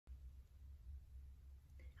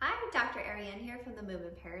Dr. Ariane here from the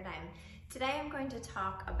Movement Paradigm. Today I'm going to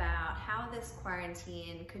talk about how this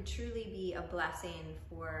quarantine could truly be a blessing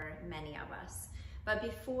for many of us. But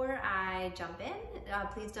before I jump in,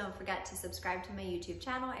 please don't forget to subscribe to my YouTube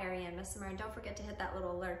channel, Ariane Missimer, and don't forget to hit that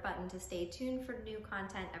little alert button to stay tuned for new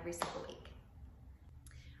content every single week.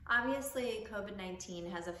 Obviously, COVID-19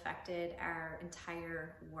 has affected our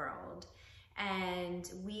entire world.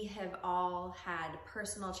 And we have all had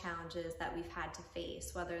personal challenges that we've had to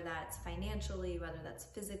face, whether that's financially, whether that's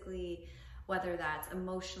physically, whether that's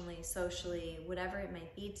emotionally, socially, whatever it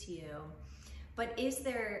might be to you. But is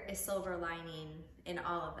there a silver lining in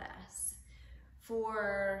all of this?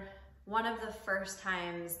 For one of the first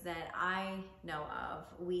times that I know of,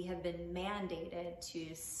 we have been mandated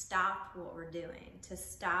to stop what we're doing, to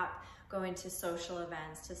stop going to social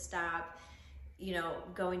events, to stop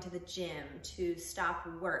going to the gym, to stop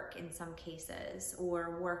work in some cases,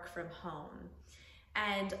 or work from home.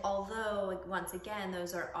 And although, once again,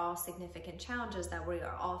 those are all significant challenges that we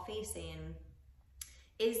are all facing,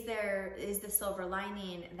 is the silver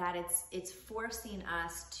lining that it's forcing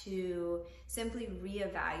us to simply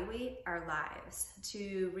reevaluate our lives,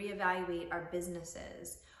 to reevaluate our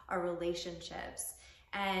businesses, our relationships,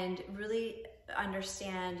 and really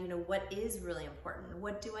understand, what is really important.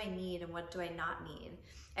 What do I need and what do I not need?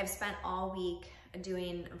 I've spent all week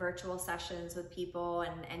doing virtual sessions with people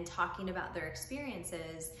and talking about their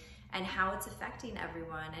experiences and how it's affecting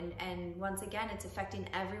everyone. And once again, it's affecting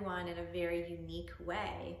everyone in a very unique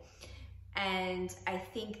way. And I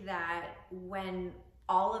think that when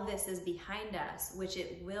all of this is behind us, which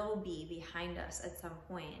it will be behind us at some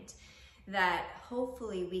point, that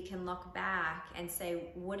hopefully we can look back and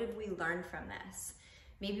say, what have we learned from this?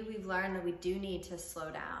 Maybe we've learned that we do need to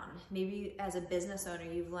slow down. Maybe as a business owner,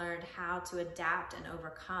 you've learned how to adapt and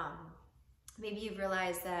overcome. Maybe you've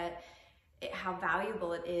realized that how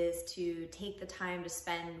valuable it is to take the time to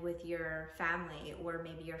spend with your family or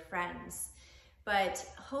maybe your friends. But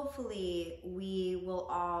hopefully we will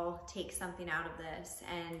all take something out of this,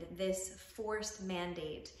 and this forced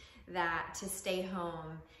mandate that to stay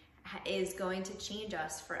home is going to change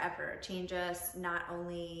us forever, change us not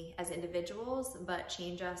only as individuals, but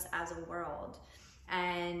change us as a world.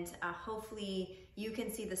 And hopefully you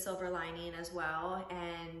can see the silver lining as well.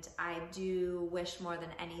 And I do wish more than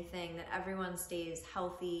anything that everyone stays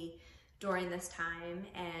healthy during this time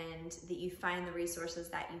and that you find the resources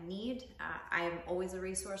that you need. I am always a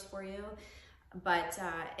resource for you, but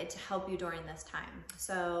to help you during this time.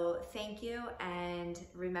 So thank you, and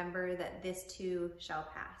remember that this too shall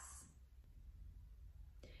pass.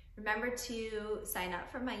 Remember to sign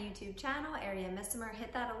up for my YouTube channel, Ariane Missimer,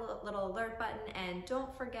 hit that little alert button, and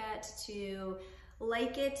don't forget to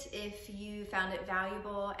like it if you found it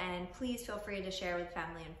valuable, and please feel free to share with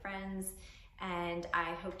family and friends, and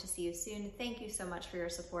I hope to see you soon. Thank you so much for your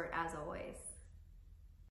support as always.